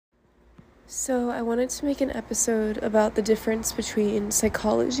So, I wanted to make an episode about the difference between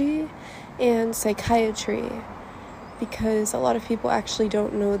psychology and psychiatry because a lot of people actually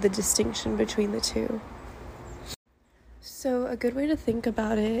don't know the distinction between the two. So, a good way to think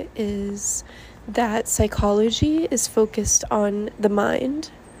about it is that psychology is focused on the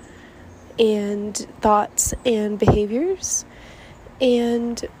mind and thoughts and behaviors,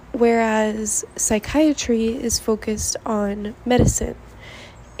 and whereas psychiatry is focused on medicine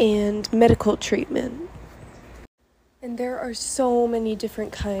and medical treatment. And there are so many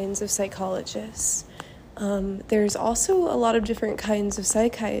different kinds of psychologists. There's also a lot of different kinds of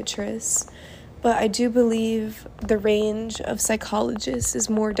psychiatrists, but I do believe the range of psychologists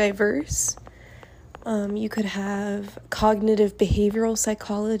is more diverse. You could have cognitive behavioral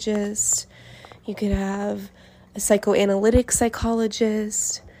psychologist, you could have a psychoanalytic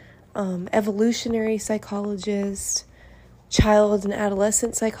psychologist, evolutionary psychologist, child and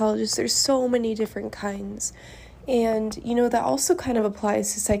adolescent psychologists. There's so many different kinds. And, that also kind of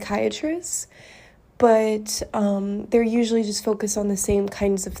applies to psychiatrists, but they're usually just focused on the same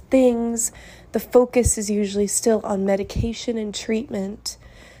kinds of things. The focus is usually still on medication and treatment.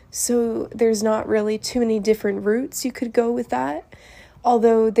 So there's not really too many different routes you could go with that.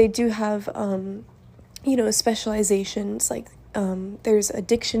 Although they do have, specializations, like there's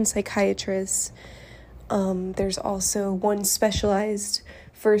addiction psychiatrists. There's also one specialized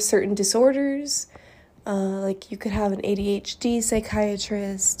for certain disorders. Like you could have an ADHD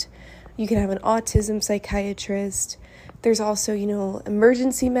psychiatrist. You could have an autism psychiatrist. There's also,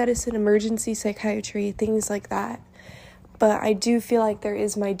 emergency medicine, emergency psychiatry, things like that. But I do feel like there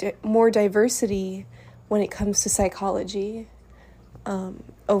is more diversity when it comes to psychology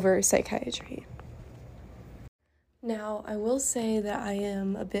over psychiatry. Now, I will say that I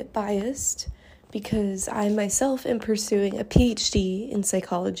am a bit biased because I myself am pursuing a PhD in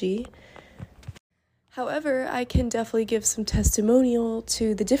psychology. However, I can definitely give some testimonial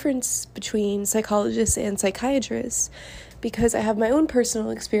to the difference between psychologists and psychiatrists because I have my own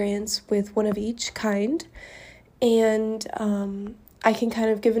personal experience with one of each kind, and I can kind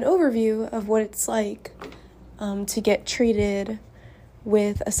of give an overview of what it's like to get treated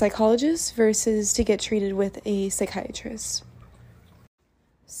with a psychologist versus to get treated with a psychiatrist.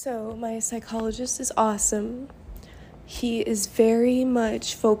 So, my psychologist is awesome. He is very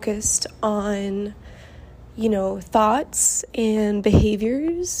much focused on, thoughts and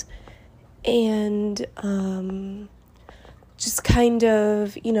behaviors and just kind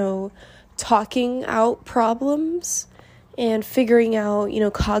of, talking out problems and figuring out,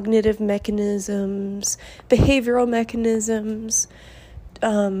 cognitive mechanisms, behavioral mechanisms,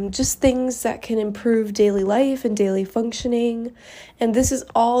 just things that can improve daily life and daily functioning. And this is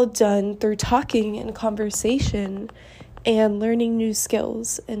all done through talking and conversation and learning new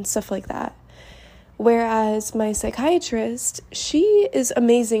skills and stuff like that. Whereas my psychiatrist, she is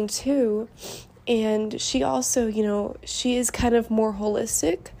amazing too. And she also, she is kind of more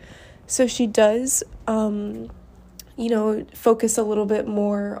holistic. So she does, focus a little bit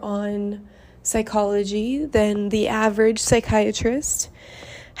more on psychology than the average psychiatrist.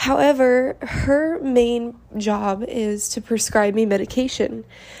 However, her main job is to prescribe me medication.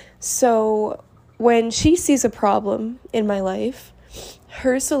 So when she sees a problem in my life,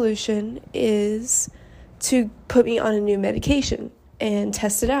 her solution is to put me on a new medication and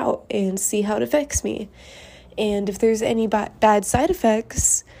test it out and see how it affects me. And if there's any bad side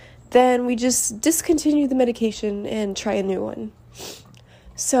effects, then we just discontinue the medication and try a new one.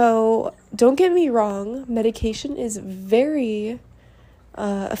 So don't get me wrong, medication is very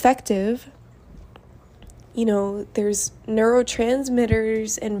effective. There's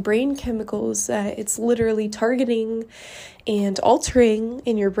neurotransmitters and brain chemicals that it's literally targeting and altering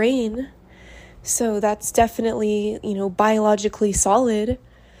in your brain. So that's definitely, biologically solid.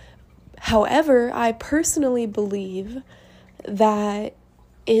 However, I personally believe that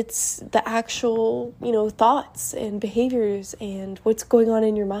it's the actual, thoughts and behaviors and what's going on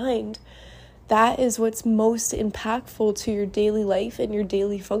in your mind. That is what's most impactful to your daily life and your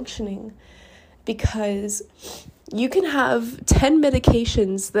daily functioning. Because you can have 10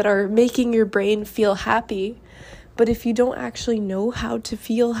 medications that are making your brain feel happy, but if you don't actually know how to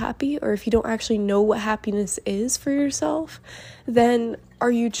feel happy, or if you don't actually know what happiness is for yourself, then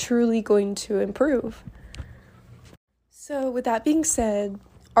are you truly going to improve? So with that being said,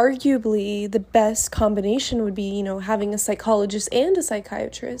 arguably the best combination would be, having a psychologist and a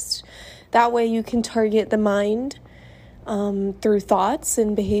psychiatrist. That way you can target the mind through thoughts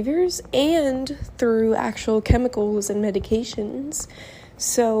and behaviors and through actual chemicals and medications.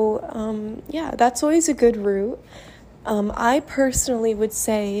 So, that's always a good route. I personally would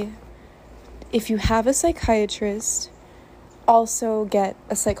say if you have a psychiatrist, also get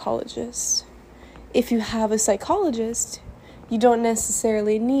a psychologist. If you have a psychologist, you don't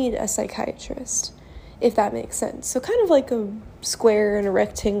necessarily need a psychiatrist, if that makes sense. So kind of like a square and a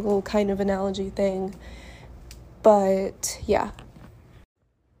rectangle kind of analogy thing. But yeah.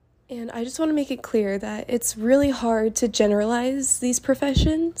 And I just want to make it clear that it's really hard to generalize these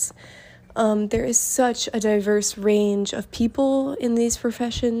professions. There is such a diverse range of people in these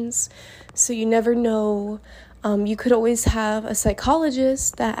professions, so you never know. You could always have a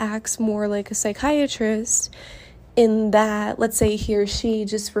psychologist that acts more like a psychiatrist in that, let's say he or she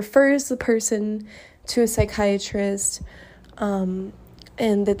just refers the person to a psychiatrist, and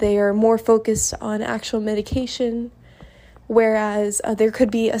that they are more focused on actual medication. Whereas there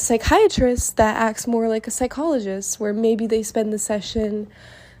could be a psychiatrist that acts more like a psychologist, where maybe they spend the session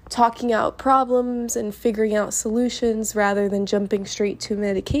talking out problems and figuring out solutions rather than jumping straight to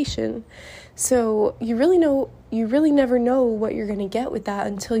medication. So you really never know what you're going to get with that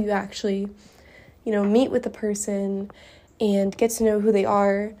until you actually, meet with the person and get to know who they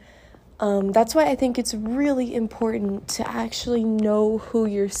are. That's why I think it's really important to actually know who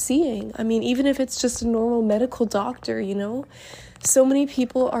you're seeing. I mean, even if it's just a normal medical doctor, so many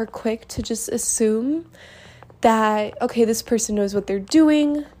people are quick to just assume that, okay, this person knows what they're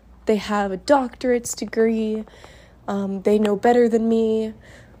doing. They have a doctorate's degree. They know better than me,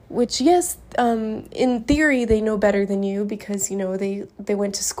 which, yes, in theory, they know better than you because, they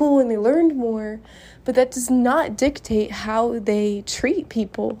went to school and they learned more, but that does not dictate how they treat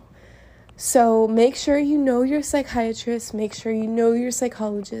people. So make sure you know your psychiatrist, make sure you know your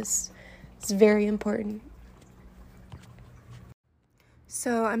psychologist. It's very important.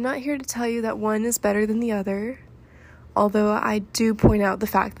 So I'm not here to tell you that one is better than the other, although I do point out the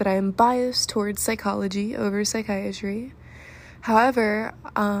fact that I am biased towards psychology over psychiatry. However,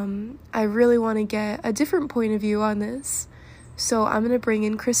 I really want to get a different point of view on this, so I'm going to bring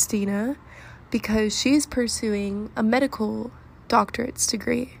in Christina because she's pursuing a medical doctorate's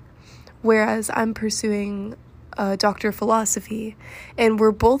degree, whereas I'm pursuing a doctor of philosophy, and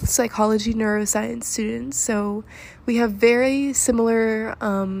we're both psychology neuroscience students, so we have very similar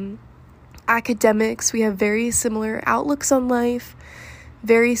academics, we have very similar outlooks on life,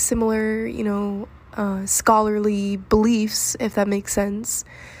 very similar, scholarly beliefs, if that makes sense.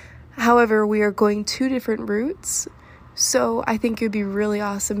 However, we are going two different routes, so I think it would be really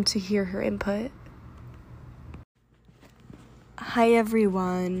awesome to hear her input. Hi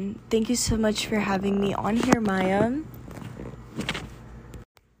everyone, thank you so much for having me on here, Maya.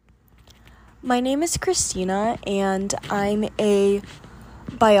 My name is Christina and I'm a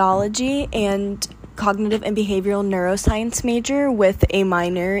biology and cognitive and behavioral neuroscience major with a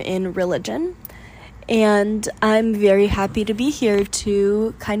minor in religion. And I'm very happy to be here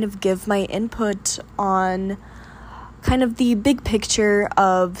to kind of give my input on kind of the big picture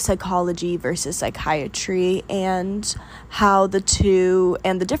of psychology versus psychiatry and how the two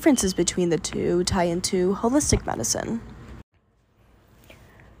and the differences between the two tie into holistic medicine.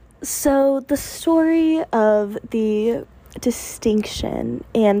 So the story of the distinction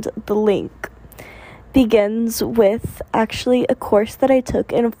and the link begins with actually a course that I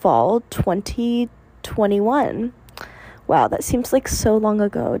took in fall 2021. Wow, that seems like so long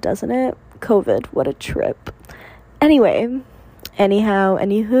ago, doesn't it? COVID, what a trip. Anyway, anyhow,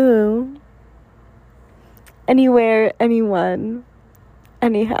 anywho, anywhere, anyone,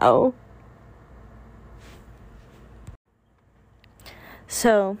 anyhow.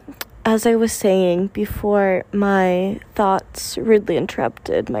 So, as I was saying before, my thoughts rudely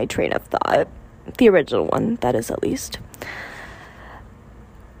interrupted my train of thought, the original one, that is at least.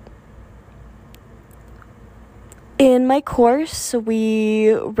 In my course,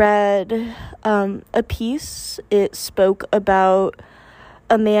 we read a piece. It spoke about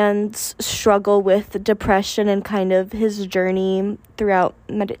a man's struggle with depression and kind of his journey throughout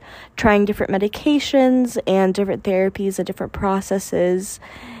trying different medications and different therapies and different processes.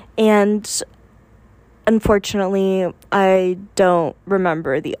 And unfortunately, I don't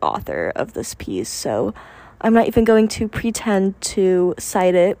remember the author of this piece, so I'm not even going to pretend to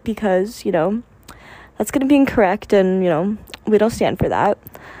cite it because, that's going to be incorrect, and, we don't stand for that.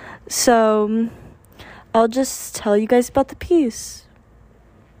 So, I'll just tell you guys about the piece.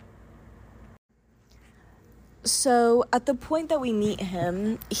 So, at the point that we meet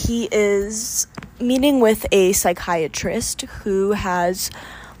him, he is meeting with a psychiatrist who has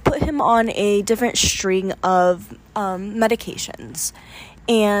put him on a different string of medications.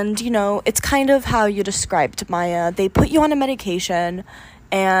 And, it's kind of how you described, Maya. They put you on a medication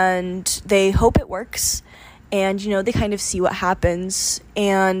and they hope it works, and, they kind of see what happens.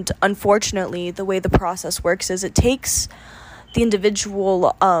 And unfortunately, the way the process works is it takes the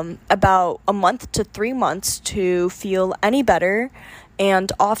individual about a month to 3 months to feel any better.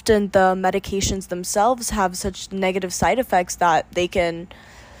 And often the medications themselves have such negative side effects that they can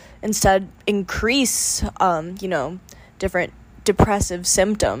instead increase, different depressive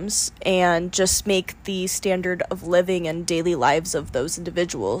symptoms and just make the standard of living and daily lives of those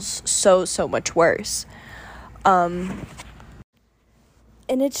individuals so much worse. And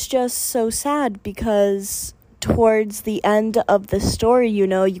it's just so sad because towards the end of the story, you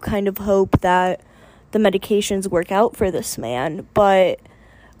kind of hope that the medications work out for this man, but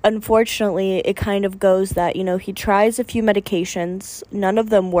unfortunately it kind of goes that, he tries a few medications, none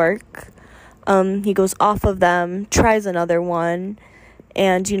of them work. He goes off of them, tries another one,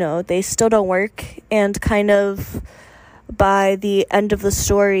 and, they still don't work, and kind of by the end of the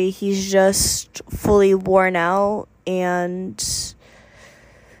story, he's just fully worn out and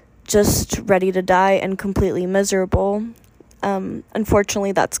just ready to die and completely miserable.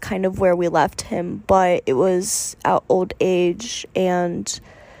 Unfortunately, that's kind of where we left him, but it was at old age and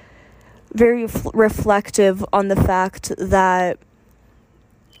very reflective on the fact that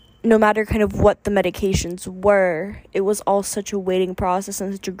no matter kind of what the medications were, it was all such a waiting process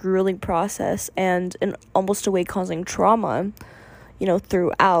and such a grueling process, and in almost a way causing trauma,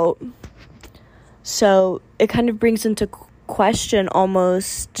 throughout. So it kind of brings into question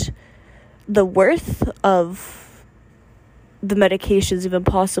almost the worth of the medications even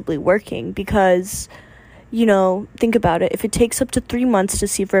possibly working, because, think about it. If it takes up to 3 months to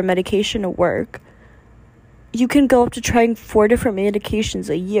see for a medication to work, you can go up to trying 4 different medications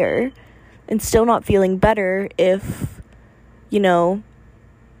a year and still not feeling better if,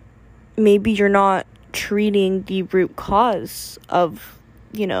 maybe you're not treating the root cause of,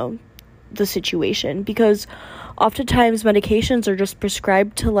 the situation. Because oftentimes medications are just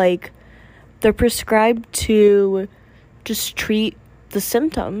prescribed to, they're prescribed to just treat the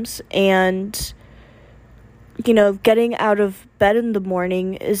symptoms, and, getting out of bed in the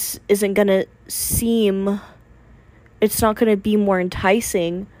morning isn't gonna seem... It's not going to be more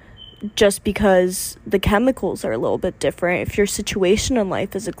enticing just because the chemicals are a little bit different. If your situation in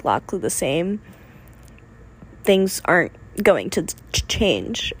life is exactly the same, things aren't going to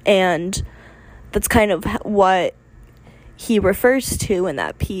change. And that's kind of what he refers to in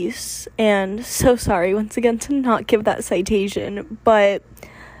that piece. And so sorry, once again, to not give that citation. But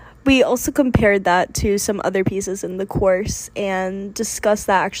we also compared that to some other pieces in the course and discussed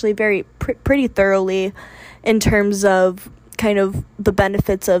that actually pretty thoroughly, in terms of kind of the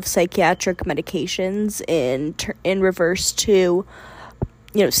benefits of psychiatric medications in reverse to,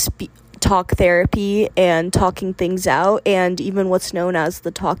 talk therapy and talking things out, and even what's known as the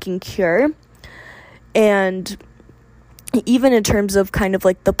talking cure. And even in terms of kind of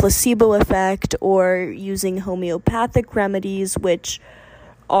the placebo effect, or using homeopathic remedies, which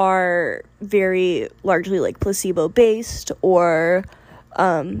are very largely placebo based, or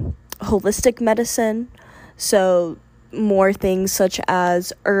holistic medicine. So more things such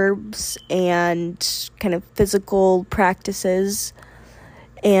as herbs and kind of physical practices,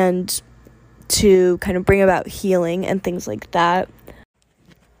 and to kind of bring about healing and things like that.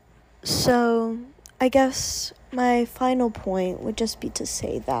 So I guess my final point would just be to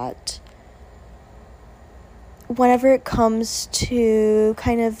say that whenever it comes to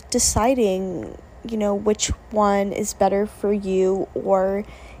kind of deciding, which one is better for you, or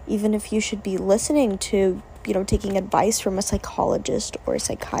even if you should be listening to, taking advice from a psychologist or a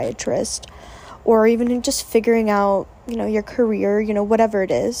psychiatrist, or even just figuring out, your career, whatever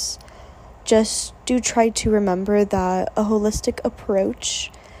it is, just do try to remember that a holistic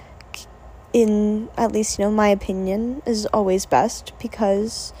approach, in at least, my opinion, is always best,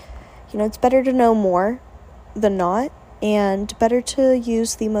 because, it's better to know more than not, and better to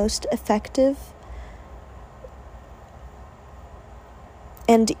use the most effective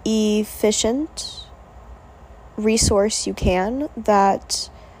and efficient resource you can that,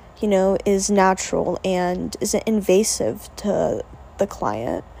 is natural and isn't invasive to the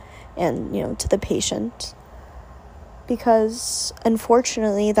client and, to the patient. Because,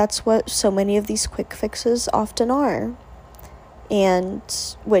 unfortunately, that's what so many of these quick fixes often are, and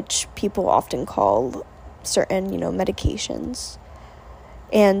which people often call certain, medications.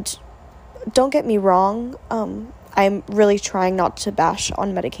 And don't get me wrong, I'm really trying not to bash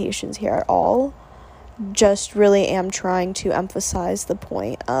on medications here at all. Just really am trying to emphasize the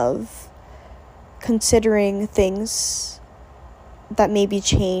point of considering things that may be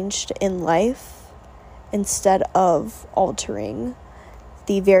changed in life instead of altering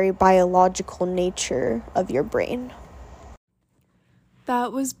the very biological nature of your brain.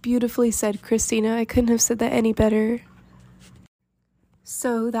 That was beautifully said, Christina. I couldn't have said that any better.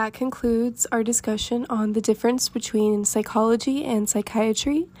 So that concludes our discussion on the difference between psychology and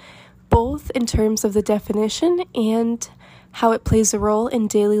psychiatry, both in terms of the definition and how it plays a role in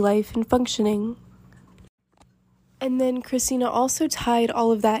daily life and functioning. And then Christina also tied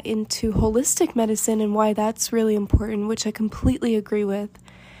all of that into holistic medicine and why that's really important, which I completely agree with.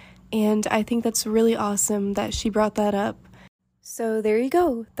 And I think that's really awesome that she brought that up. So there you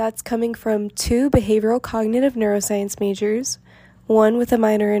go. That's coming from 2 behavioral cognitive neuroscience majors, one with a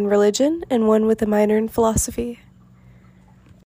minor in religion and one with a minor in philosophy.